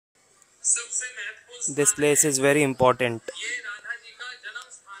This place is very important.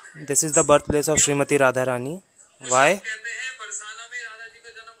 This is the birthplace of Srimati Radharani. Why?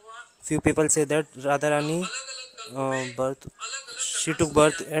 Few people say that Radharani birth she took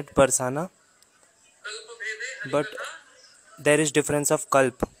birth at Barsana, but there is difference of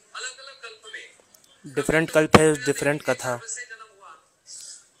kalp. Different kalp has different katha.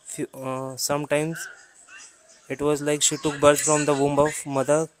 Sometimes it was like she took birth from the womb of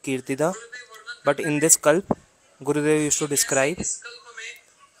Mother Kirtida, but in this kalp, Gurudev used to describe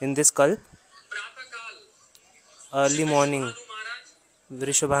in this kalp, early morning,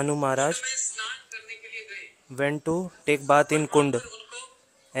 Vrishabhanu Maharaj went to take bath in Kund,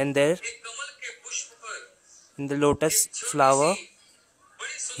 and there in the lotus flower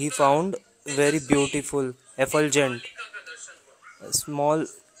he found very beautiful, effulgent, a small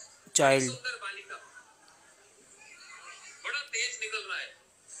child,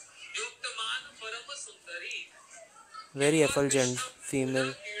 very effulgent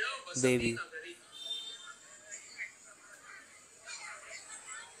female baby.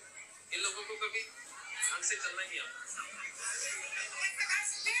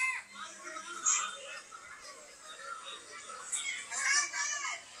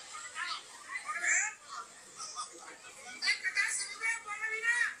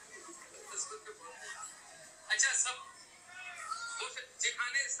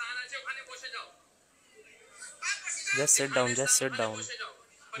 Just sit down, just sit down.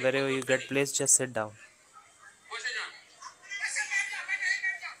 Wherever you get placed, just sit down.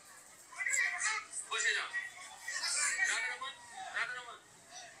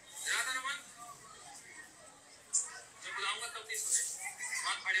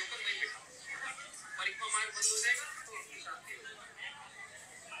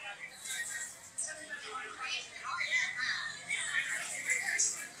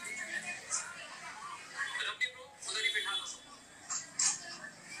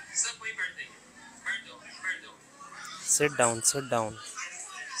 Sit down, sit down.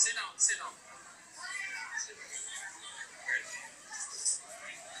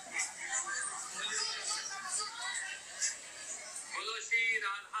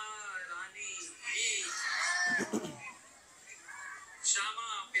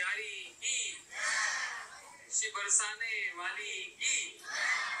 Shri बरसाने वाली की,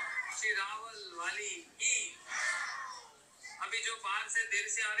 श्री रावल वाली की। अभी जो बाहर से देर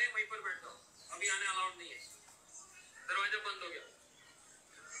से आ रहे हैं वहीं पर बैठो, अभी आने अलाउड नहीं है, दरवाजा बंद हो गया।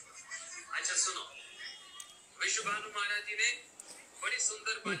 अच्छा सुनो, वृषभानु महाराज जी ने बड़ी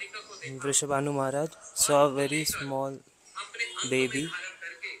सुंदर बालिका को देखा। Vrishabhanu Maharaj saw a very small baby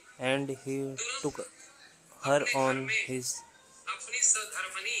and he took her on his अपनी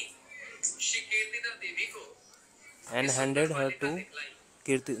सधर्मनी श्री कीर्तिदा देवी को and handed her to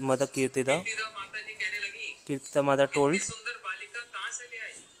Mother Kirtida. माता जी कहने लगी, Kirtida Mother told, सुंदर बालिका कहाँ से ले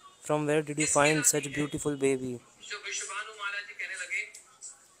आई? "From where did you find such beautiful baby? जो वृषभानु महाराज जी कहने लगे,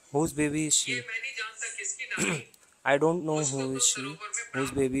 Whose baby is she? मैं नहीं जानता किसकी नानी। I don't know who is she,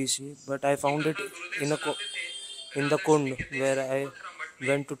 whose baby is she, but I found it in the kund where I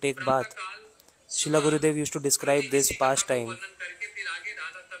went to take bath." Srila Gurudev used to describe this pastime.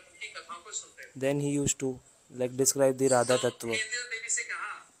 Then he used to describe the Radha Tattva.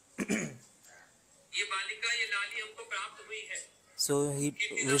 So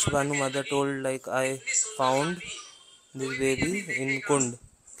Vishwabhanu mother told I found this baby in Kund.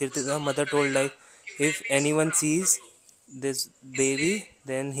 Kirtida mother told if anyone sees this baby,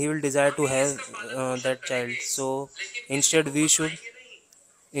 then he will desire to have that child. So instead we should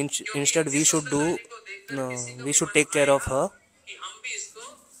do we should take care of her.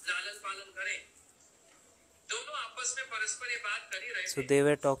 So they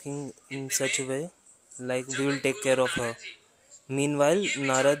were talking in such a way we will take care of her. Meanwhile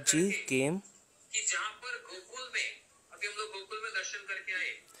Narad ji came.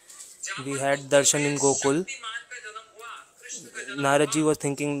 We had darshan in Gokul. Narad ji was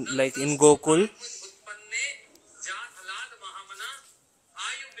thinking in Gokul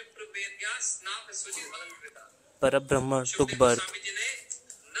Parabrahma took birth.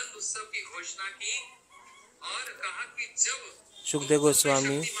 Shukdev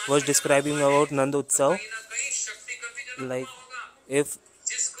Goswami was describing about Nand Utsav, if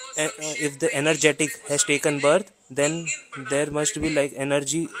the energetic has taken birth, then there must be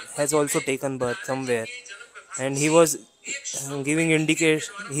energy has also taken birth somewhere, and he was giving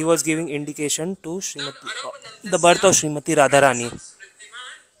indication to the birth of Srimati Radharani.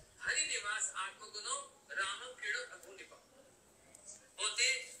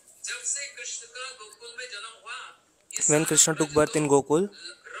 When Krishna took birth in Gokul,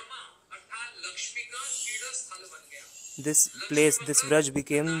 this place, this Vraj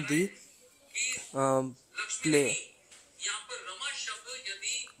became the Lakshmi play नहीं, यहाँ पर रमा शब्द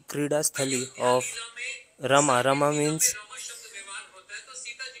यदि Krida Sthali Ayodhya of लीला में Rama. Saket लीला में रमा शब्द व्यवहार होता है तो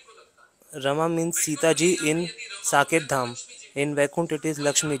सीता जी को लगता है। Rama means Sita Vaikuntha ji लीला में in यदि रमा होता है Saket तो Dham. लक्ष्मी जी को In लगता Vaikunt it is है। और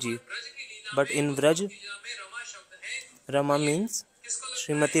Lakshmi यहाँ ji. पर ब्रज की लीला But में in गोकुल Vraj, लीला में रमा शब्द है Rama तो ये means किसको लगता है?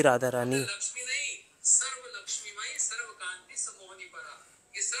 Srimati Radharani. लक्ष्मी नहीं, सर्व लक्ष्मीमयी सर्व कांति समोहनी परा,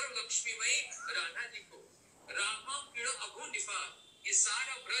 ये सर्व लक्ष्मीमयी राधा जी को रामा क्रीड़ा अभू निपा, ये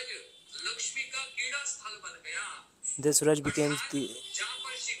सारा ब्रज लक्ष्मी का क्रीड़ा स्थल बन गया। This Vraj became the जहाँ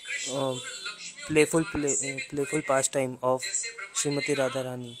पर श्री कृष्ण uh, उन लक्ष्मियों के द्वारा सेवित हुए playful हैं, pastime of जैसे ब्रह्मा जी ने Srimati कहा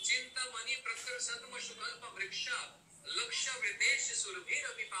Radharani. चिंतामणि प्रकर सद्म शुकल्प वृक्ष लक्ष्य विदेश सुरभीर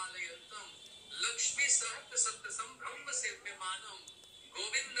विपालयन्तम लक्ष्मी सहस्र सप्त संभ्रम सेव्यमानम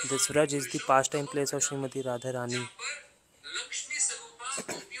Govind This Vraj is the pastime place of Srimati Radharani. जहाँ पर लक्ष्मी स्वरूपा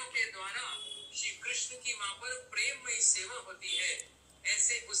गोपियों के द्वारा श्री कृष्ण की वहाँ पर प्रेममयी सेवा होती है,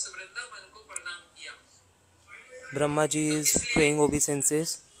 ऐसे उस वृंदावन को प्रणाम किया। Brahmaji is paying obeisances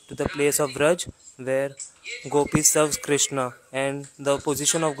to the place of Vraj where Gopis serves Krishna, and the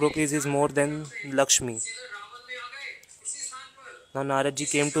position of Gopis is more than Lakshmi. Rawal में आ गए उसी स्थान पर। Now Narad ji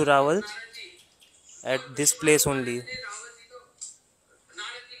came to Raval Narad ji at this place only. ने रावल जी को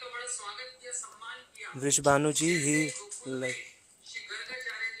नारद जी का बड़ा स्वागत किया, सम्मान किया। Vrishbhanu ji, he like Shri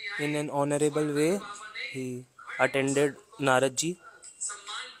Gargacharya जी आए, in an honorable way he attended Narad ji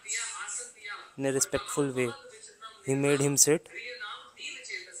सम्मान दिया, आसन दिया। in a respectful way. He made him sit, प्रिय नाम दीन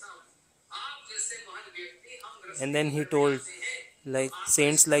चेतसम, आप जैसे महान व्यक्ति हम ग्रस्त and then he told, like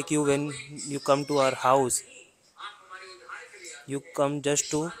saints like you, when you come to our house, आप हमारे उद्धार के लिए आए। you come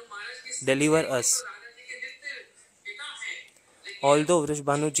just to महाराज की deliver us. राजा जी के नित्य पिता हैं, लेकिन Although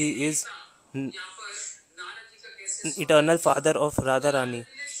Vrishbhanu ji is यहाँ पर नारद जी का कैसे eternal father of Radharani,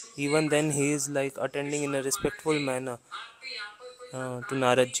 even then he is like attending in a respectful manner आपके यहाँ पर कोई to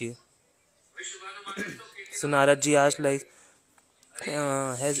Narad ji. विश्वभानु महाराज तो कहते So Narad ji asked, like,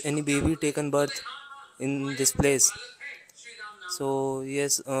 has any baby taken birth in this place? Shri Ram नाम So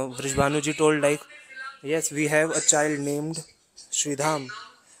yes, Vrishbhanu ji told, like, yes, we have a child named Sridham.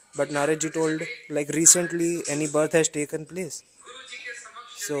 But Narad ji told, like, recently any birth has taken place. गुरु जी के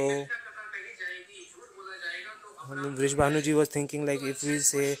समक्ष So कथा कही जाएगी, झूठ बोला जाएगा तो Vrishbhanu ji was thinking, like, if we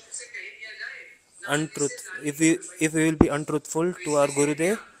say से कह दिया जाए। untruth, if we will be untruthful to our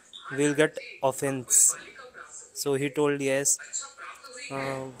Gurudev, we will get offense. So he told, yes,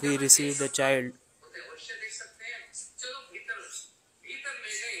 we received a child. अवश्य देख सकते हैं, चलो भीतर भीतर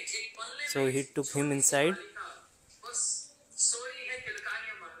ले गए, एक पल्ले So he took him inside, बस सोई है,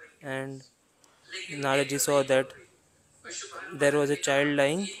 किलकारियां मार रही and Narad ji saw that there was a child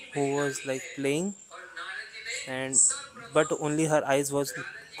lying who was like playing, और नारद जी ने and but only her eyes was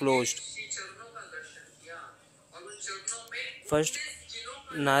closed. Shri चरणों का दर्शन किया और उन चरणों में First, जिनों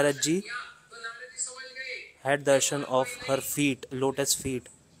का Narad ji किया तो नारद जी समझ गए, had darshan of her feet, lotus feet,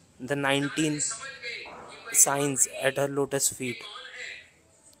 the 19 समझ गए कि signs at her lotus feet, कौन है,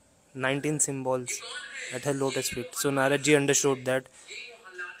 19 symbols कौन है, at her lotus feet. So Narad ji understood that ये वो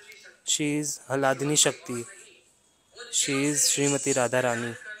हलादनी शक्ति she is Haladini Shakti, she is Srimati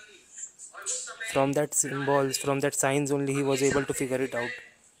Radharani. कर ली और उस समय From that symbols, from that signs only he was able to figure it out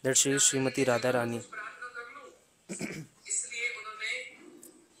that she is Srimati Radharani. प्रार्थना कर लूं, इसलिए उन्होंने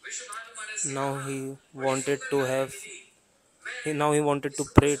विश्वभानु महाराज से Now he wanted to have, now he wanted to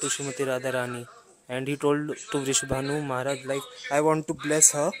pray to Srimati Radharani, and he told to Vrishbhanu Maharaj, like, I want to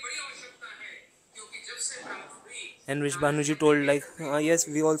bless her. बड़ी आवश्यकता है, क्योंकि जब से प्राप्त हुई And Vrishbhanu ji told, like, yes,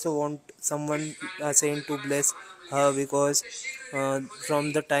 we also want someone, a saint, to bless her, because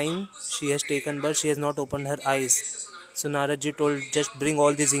from the time she has taken birth, she has not opened her eyes. So Narad ji told, just bring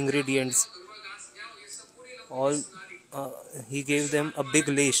all these ingredients. दुर्वादास जाओ, ये सब पूरी All he gave them a big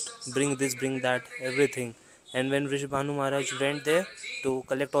list. Bring this, bring that, everything. And when Vrishbhanu Maharaj went there to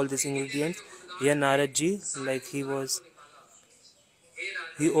collect all these ingredients, here Narad ji, like, he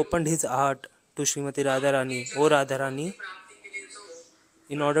opened his heart to Srimati Radharani. O Radharani,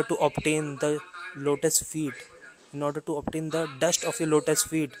 in order to obtain the lotus feet, in order to obtain the dust of your lotus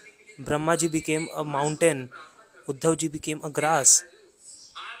feet, Brahma ji became a mountain, Uddhav ji became a grass.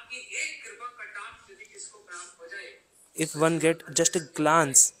 आपकी एक कृपा कटाक्ष यदि किसको प्राप्त हो जाए, If one get just a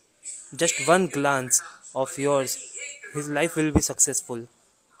glance, just one glance of yours, his life will be successful.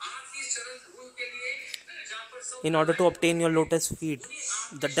 आपकी चरण धूल के लिए जहाँ पर सब In order to obtain your lotus feet,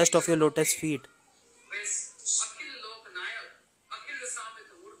 the dust of your lotus feet, वैस अखिल लोक नायक, अखिल सामित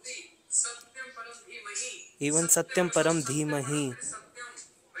मूर्ति, सत्यम परम धीमहि, even Satyam Param Dhimahi, सत्यम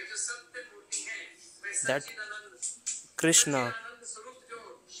वह जो सत्य मूर्ति है, वह that सच्चिदानंद Krishna, आनंद स्वरूप जो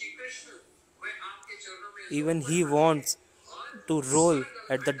श्री कृष्ण वह आपके चरणों में Even he wants to roll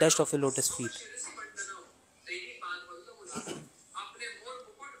at the dust of your lotus feet.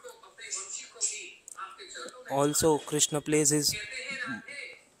 Also, Krishna places his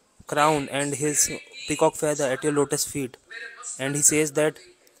crown and his peacock feather at your lotus feet, and he says that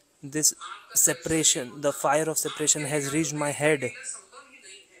this separation, the fire of separation, has reached my head.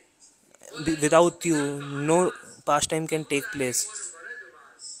 Without you, no pastime can take place.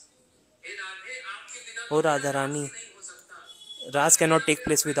 Oh Radharani, Ras cannot take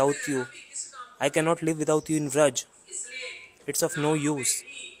place without you. I cannot live without you in Vraj. It's of no use.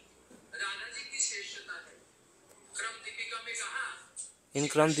 In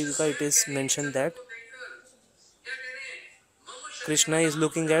Kram Divika it is mentioned that Krishna is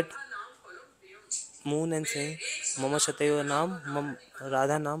looking at moon and saying, Mama Shatayva Nam,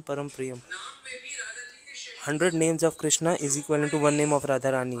 Radha Nam Param Priyam. 100 names of Krishna is equivalent to one name of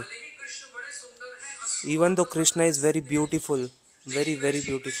Radharani. Even though Krishna is very beautiful, very, very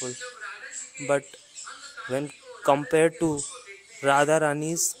beautiful, but when compared to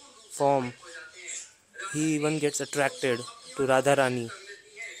Radharani's form, he even gets attracted to Radharani.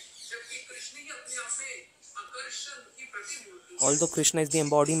 Although Krishna is the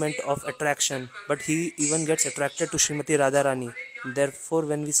embodiment of attraction, but he even gets attracted to Srimati Radharani. Therefore,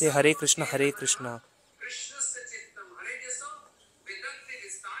 when we say Hare Krishna, Hare Krishna,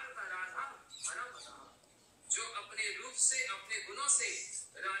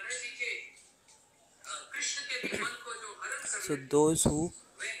 so those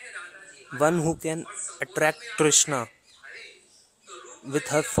one who can attract Krishna with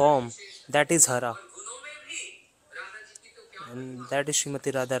her form, that is Hara, and that is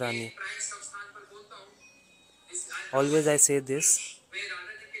Srimati Radharani. Always I say this.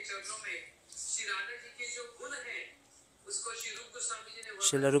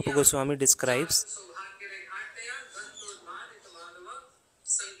 Srila Rupa Goswami describes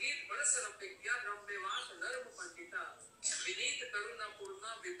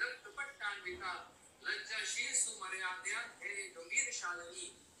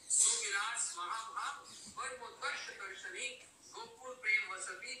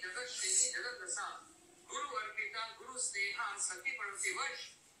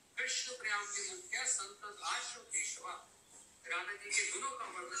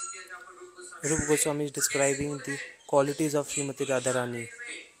Rupa Goswami is describing the qualities of Srimati Radharani.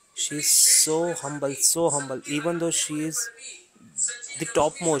 She is so humble, even though she is the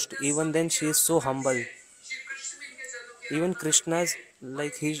topmost, even then she is so humble. Even Krishna's,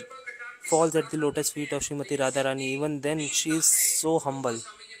 like he falls at the lotus feet of Srimati Radharani, even then she is so humble.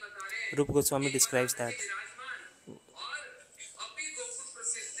 Rupa Goswami describes that.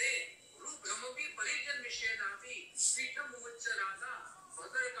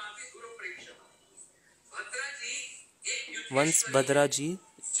 Once Bhadraji,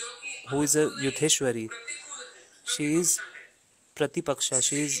 who is a Yudheshwari, she is Pratipaksha,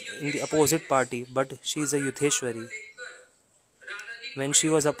 she is in the opposite party, but she is a Yudheshwari. When she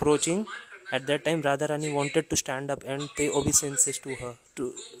was approaching, at that time Radharani wanted to stand up and pay obeisances to her,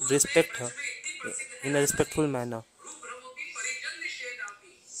 to respect her in a respectful manner.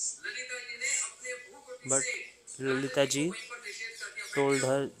 But Lalita ji told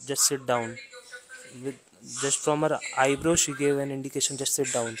her, just sit down. With just from her eyebrow she gave an indication, just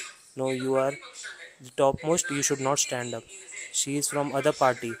sit down. No, you are the topmost, you should not stand up. She is from other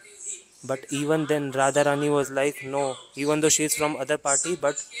party. But even then Radharani was like, no, even though she is from other party,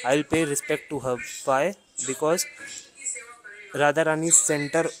 but I will pay respect to her. Why? Because Radharani's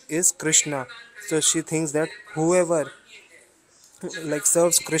center is Krishna. So she thinks that whoever like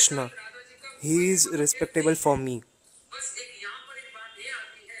serves Krishna, he is respectable for me.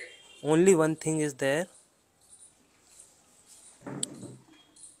 Only one thing is there.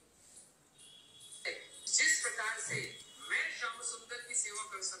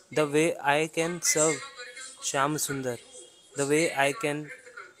 The way I can serve Shyam Sundar, the way I can,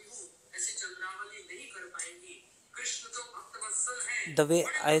 the way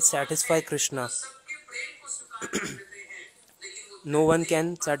I satisfy Krishna, no one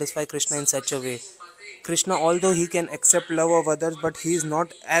can satisfy Krishna in such a way. Krishna, although he can accept love of others, but he is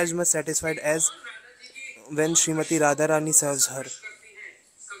not as much satisfied as when Srimati Radharani serves her.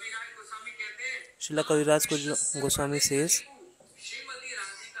 Srila Kaviraj Goswami says,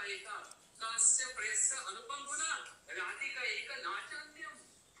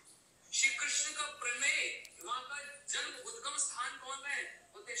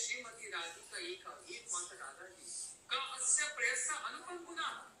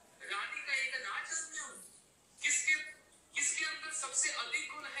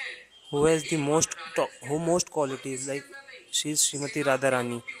 who has the most qualities, like she is Srimati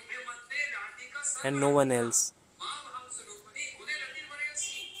Radharani and no one else.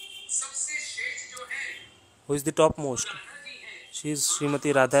 Who is the topmost? She is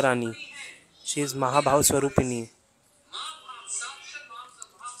Srimati Radharani. She is Mahabhav Swarupini.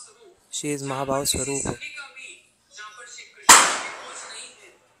 She is Mahabhav Swarup.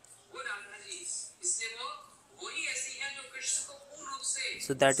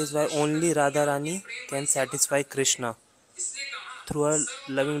 So that is why only Radharani can satisfy Krishna through her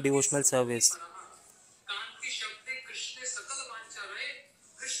loving devotional service.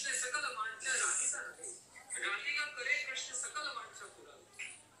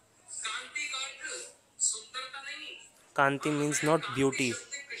 Kanti means not beauty.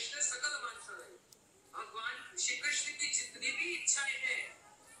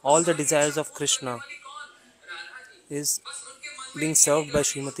 All the desires of Krishna is being served by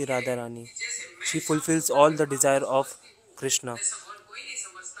Srimati Radharani. She fulfills all the desire of Krishna.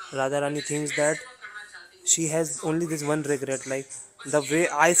 Radharani thinks that she has only this one regret, like the way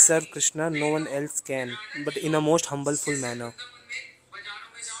I serve Krishna, no one else can, but in a most humbleful manner.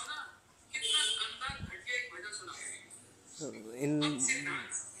 In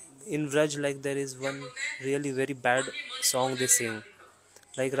in Vraj, like there is one really very bad song they sing.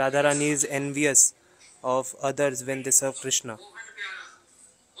 Like Radharani is envious of others when they serve Krishna.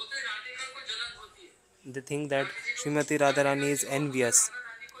 They think that Srimati Radharani is envious.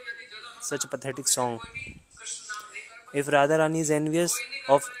 Such a pathetic song. If Radharani is envious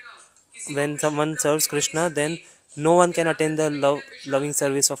of when someone serves Krishna, then no one can attain the loving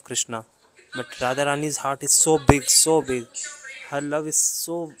service of Krishna. But Radharani's heart is so big, so big. Her love is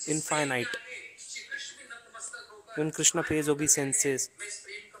so infinite. When Krishna pays obeisances,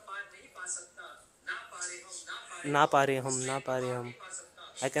 na pare hum,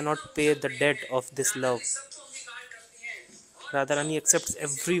 I cannot pay the debt of this love. Radharani accepts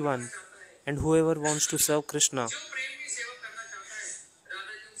everyone and whoever wants to serve Krishna.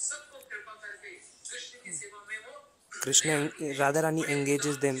 Radharani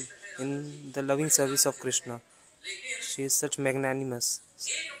engages them in the loving service of Krishna. She is such magnanimous.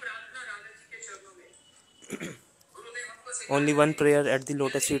 Only one prayer at the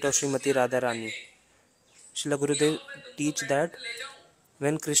lotus feet of Srimati Radharani. Srila Gurudev teach that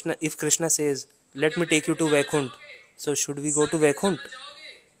if Krishna says, "Let me take you to Vaikunt," so should we go to Vaikunt?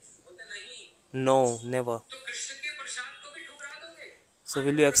 No, never. So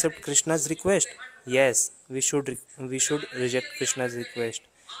will you accept Krishna's request? Yes, we should reject Krishna's request.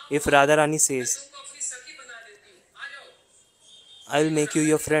 If Radharani says, "I will make you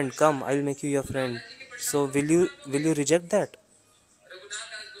your friend, come, I will make you your friend," so will you reject that?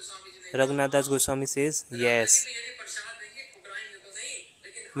 Raghunath Das Goswami says, yes.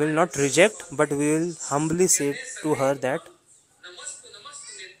 We will not reject, but we will humbly say to her that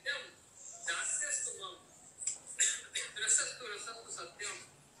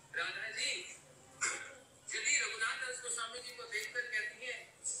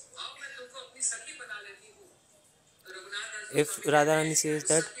if Radharani says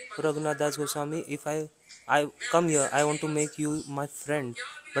that, Raghunath Das Goswami, if I come here, I want to make you my friend.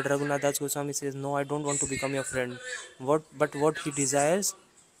 But Raghunath Das Goswami says, no, I don't want to become your friend. But what he desires,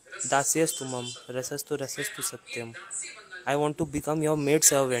 Dasyastumam, Rasastu Satyam. I want to become your maid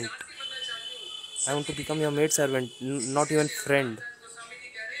servant. I want to become your maid servant, not even friend.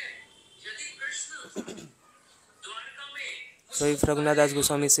 So if Raghunath Das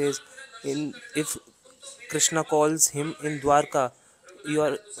Goswami says, if Krishna calls him in Dwarka, you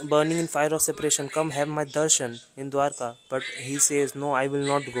are burning in fire of separation, come have my darshan in Dwarka. But he says, no, I will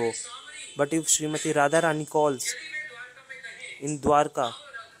not go. But if Srimati Radharani calls in Dwarka,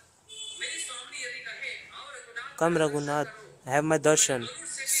 come Raghunath, have my darshan.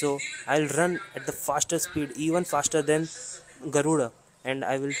 So I'll run at the faster speed, even faster than Garuda, and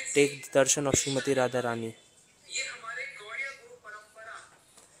I will take the darshan of Srimati Radharani.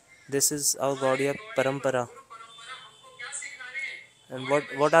 This is our Gaudiya Parampara. And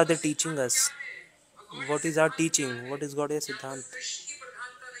what are they teaching us? What is our teaching? What is Gaudiya Siddhant?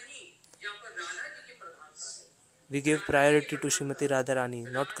 We give priority to Srimati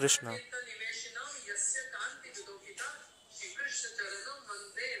Radharani, not Krishna.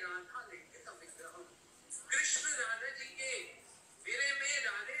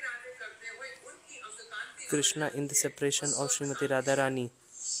 Krishna, in the separation of Srimati Radharani,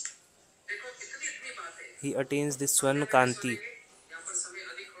 he attains the Swarna Kanti.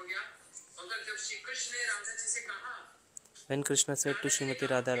 When Radharani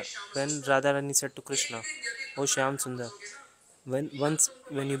said to Krishna, "O Shyam Sundar, When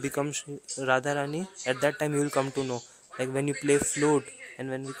you become Radharani, at that time you will come to know. Like when you play flute, and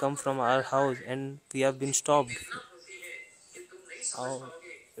when we come from our house and we have been stopped, oh,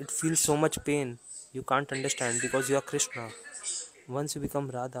 it feels so much pain. You can't understand because you are Krishna. Once you become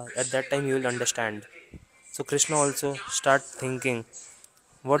Radha, at that time you will understand. So Krishna also start thinking,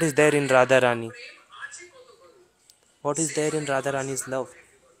 what is there in Radharani? What is there in Radharani's love?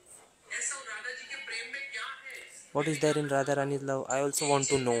 What is there in Radharani's love? I also want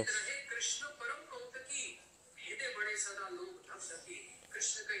to know.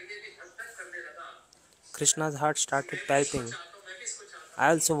 Krishna's heart started palpitating. I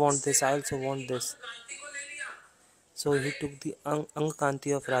also want this, I also want this. So he took the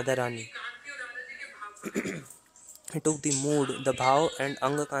Angakanti of Radharani. He took the mood, the bhav and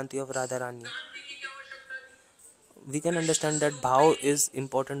Angakanti of Radharani. We can understand that bhav is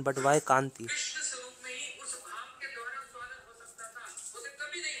important, but why Kanti?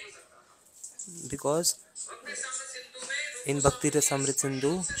 Because in Bhakti Rasamrit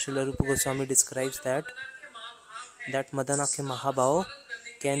Sindhu, Srila Rupa Goswami describes that Madanakya Mahabhav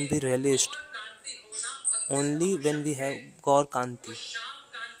can be relished only when we have Gaur Kanti.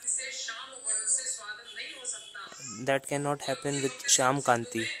 That cannot happen with Shyam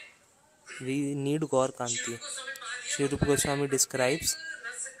Kanti. We need Gaur Kanti. Sri Rupa Goswami describes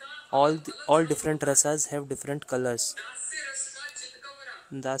all different rasas have different colors.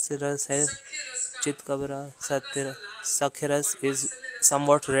 Dasya ras hai Chitkavara, Sakhya ras is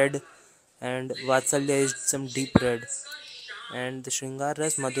somewhat red, and Vatsalya is some deep red, and the Shringar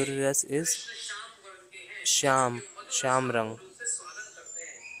ras, Madhuri ras is Shyam Rang.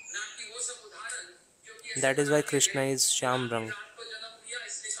 That is why Krishna is Shyam Rang.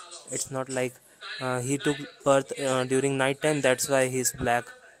 It's not like he took birth during night time, that's why he is black.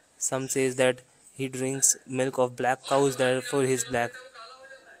 Some says that he drinks milk of black cows, therefore he is black.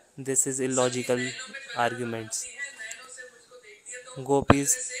 This is illogical arguments.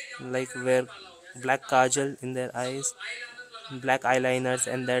 Gopis like wear black kajal in their eyes, black eyeliners,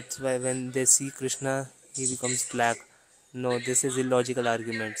 and that's why when they see Krishna, he becomes black. No, this is illogical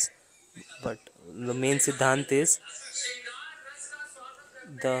arguments. But the main siddhant is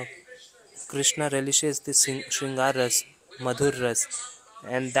the Krishna relishes the Shringar ras, Madhur ras,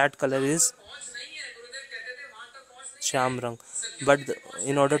 and that color is Shyam Rang. But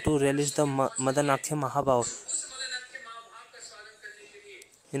in order to relish the Madanakya Mahabhav,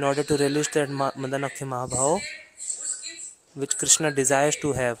 in order to relish that Madanakya Mahabhav, which Krishna desires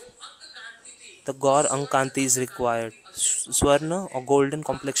to have, the Gaur Ankanti is required. Swarna or golden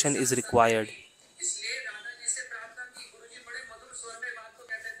complexion is required.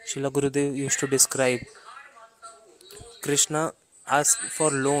 Srila Gurudev used to describe Krishna asked for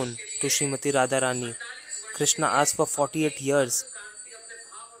loan to Srimati Radharani. Krishna asked for 48 years.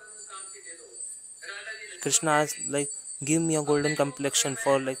 Krishna asked, like, give me a golden complexion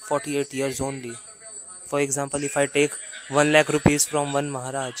for like 48 years only. For example, if I take 1 lakh rupees from one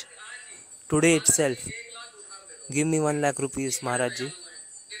Maharaj, today itself, give me 1 lakh rupees, Maharajji.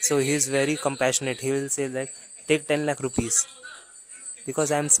 So he is very compassionate. He will say, like, take 10 lakh rupees.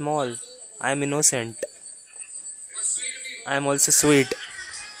 Because I am small, I am innocent, I am also sweet.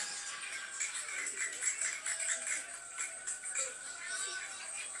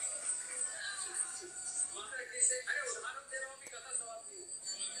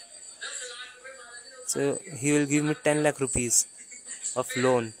 So he will give me 10 lakh rupees of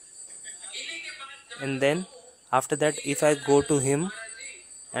loan. And then after that, if I go to him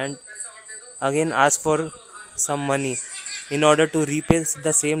and again ask for some money in order to repay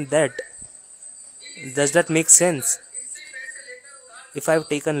the same debt, does that make sense? If I have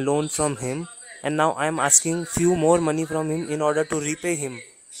taken loan from him and now I am asking few more money from him in order to repay him,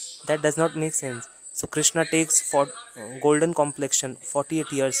 that does not make sense. So Krishna takes for golden complexion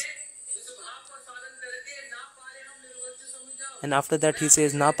 48 years, and after that he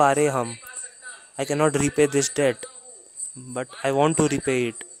says, na pare hum, I cannot repay this debt, but I want to repay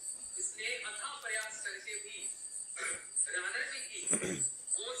it.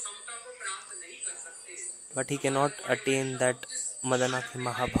 But he cannot attain that Madanakya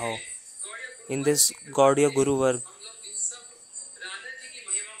Mahabhav. In this Gaudiya Guru work,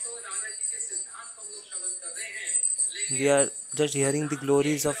 we are just hearing the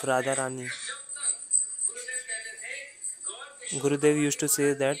glories of Radharani. Gurudev used to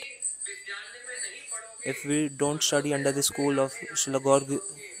say that if we don't study under the school of Srila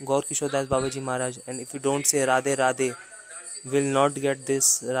Gaur Kishore Das Babaji Maharaj, and if we don't say Radhe Radhe, we will not get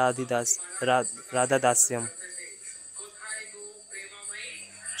this Radha Dasyam.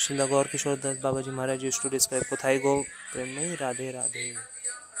 Srila Gaur Kishore Das Babaji Maharaj used to describe Kothai go प्रेम में राधे राधे,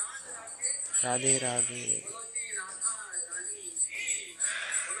 राधे राधे।